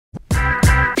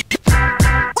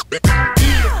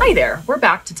Hi there, we're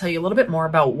back to tell you a little bit more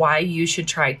about why you should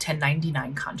try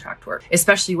 1099 contract work,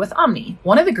 especially with Omni.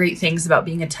 One of the great things about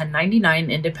being a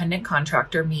 1099 independent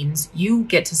contractor means you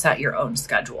get to set your own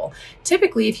schedule.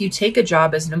 Typically, if you take a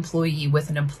job as an employee with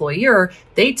an employer,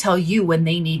 they tell you when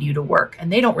they need you to work, and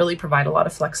they don't really provide a lot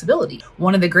of flexibility.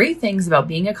 One of the great things about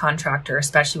being a contractor,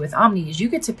 especially with Omni, is you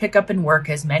get to pick up and work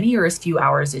as many or as few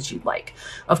hours as you'd like.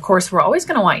 Of course, we're always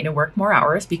going to want you to work more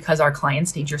hours because our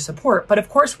clients need your support, but of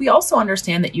course, we also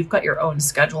understand that you've got your own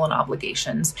schedule and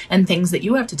obligations and things that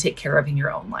you have to take care of in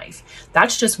your own life.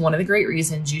 That's just one of the great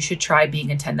reasons you should try being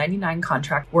a 1099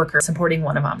 contract worker supporting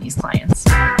one of Omni's clients.